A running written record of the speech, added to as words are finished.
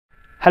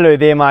Hello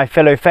there my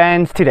fellow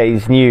fans,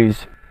 today's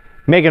news.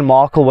 Meghan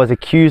Markle was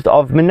accused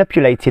of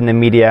manipulating the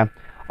media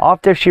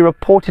after she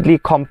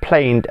reportedly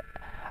complained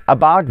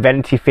about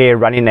Vanity Fair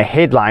running a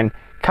headline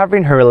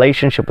covering her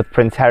relationship with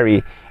Prince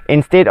Harry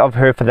instead of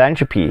her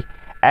philanthropy,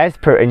 as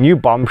per a new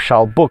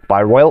bombshell book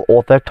by royal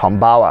author Tom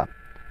Bower.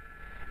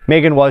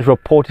 Meghan was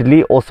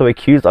reportedly also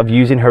accused of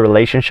using her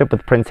relationship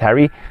with Prince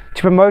Harry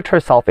to promote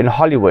herself in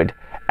Hollywood,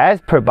 as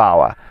per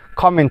Bower,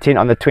 commenting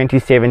on the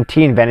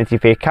 2017 Vanity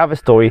Fair cover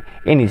story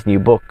in his new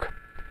book.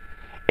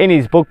 In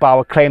his book,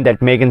 Bower claimed that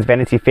Meghan's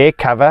Vanity Fair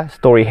cover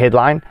story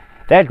headline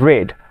that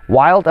read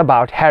 "Wild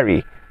About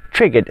Harry"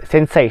 triggered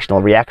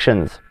sensational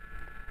reactions.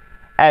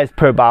 As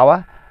per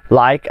Bower,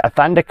 like a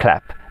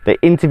thunderclap, the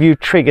interview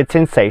triggered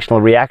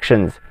sensational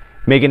reactions.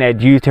 Meghan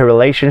had used her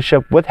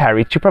relationship with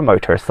Harry to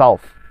promote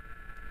herself.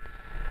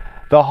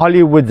 The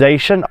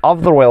Hollywoodization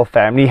of the royal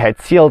family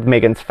had sealed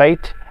Meghan's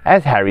fate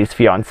as Harry's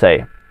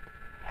fiancée.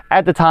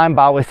 At the time,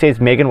 Bower says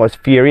Meghan was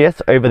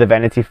furious over the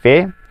Vanity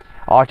Fair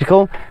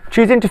article,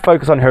 choosing to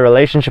focus on her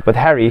relationship with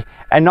Harry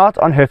and not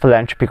on her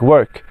philanthropic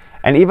work,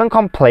 and even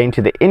complained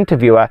to the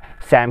interviewer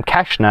Sam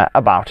Kashner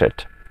about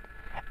it.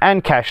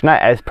 And Kashner,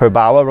 as per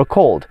Bower,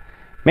 recalled,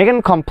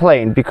 Meghan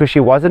complained because she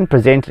wasn't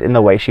presented in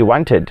the way she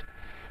wanted.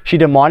 She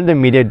demanded the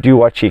media do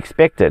what she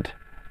expected.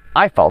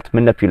 I felt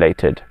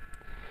manipulated.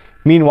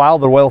 Meanwhile,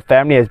 the royal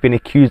family has been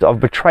accused of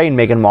betraying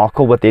Meghan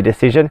Markle with their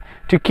decision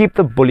to keep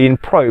the bullying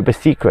probe a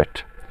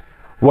secret.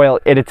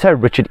 Royal editor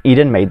Richard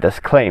Eden made this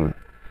claim.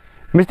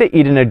 Mr.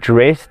 Eden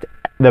addressed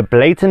the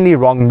blatantly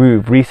wrong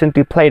move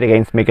recently played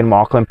against Meghan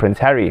Markle and Prince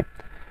Harry.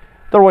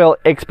 The royal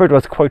expert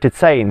was quoted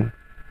saying,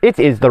 "It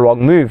is the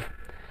wrong move.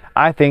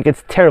 I think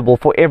it's terrible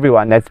for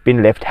everyone that's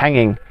been left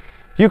hanging.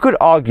 You could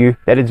argue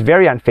that it's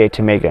very unfair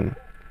to Meghan.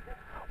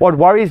 What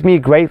worries me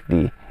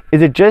greatly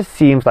is it just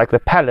seems like the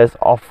palace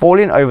are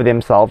falling over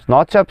themselves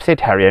not to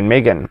upset Harry and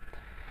Meghan.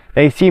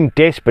 They seem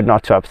desperate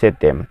not to upset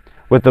them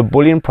with the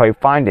bullying probe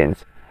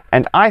findings,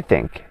 and I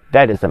think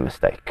that is a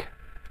mistake."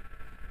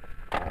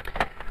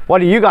 What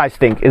do you guys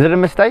think? Is it a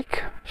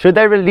mistake? Should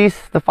they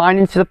release the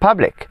findings to the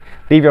public?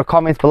 Leave your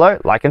comments below,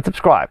 like and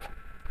subscribe.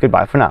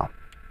 Goodbye for now.